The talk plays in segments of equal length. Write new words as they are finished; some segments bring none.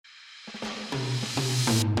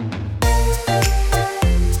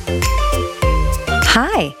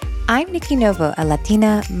Hi, I'm Nikki Novo, a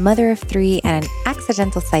Latina, mother of three, and an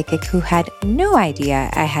accidental psychic who had no idea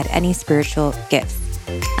I had any spiritual gifts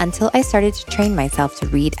until I started to train myself to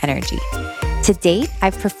read energy. To date,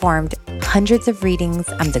 I've performed hundreds of readings.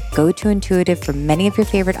 I'm the go-to intuitive for many of your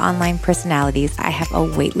favorite online personalities. I have a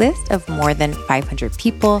wait list of more than 500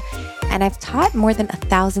 people, and I've taught more than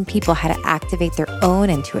 1,000 people how to activate their own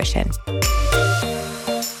intuition.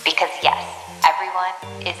 Because yes,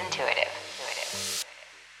 everyone is intuitive.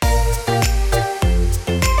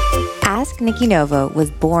 Ask Nikki Novo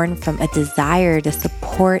was born from a desire to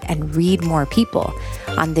support and read more people.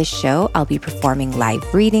 On this show, I'll be performing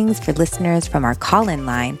live readings for listeners from our call-in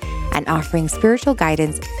line and offering spiritual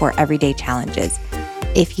guidance for everyday challenges.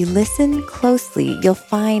 If you listen closely, you'll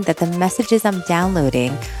find that the messages I'm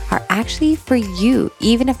downloading are actually for you,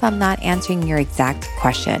 even if I'm not answering your exact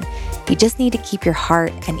question. You just need to keep your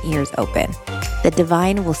heart and ears open. The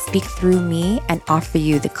divine will speak through me and offer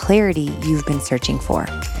you the clarity you've been searching for.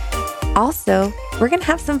 Also, we're going to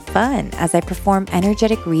have some fun as I perform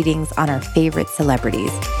energetic readings on our favorite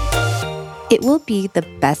celebrities. It will be the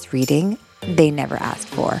best reading they never asked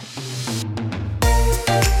for.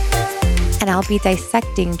 And I'll be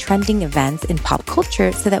dissecting trending events in pop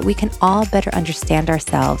culture so that we can all better understand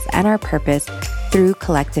ourselves and our purpose through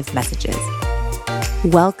collective messages.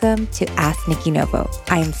 Welcome to Ask Nikki Novo.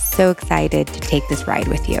 I am so excited to take this ride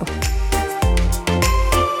with you.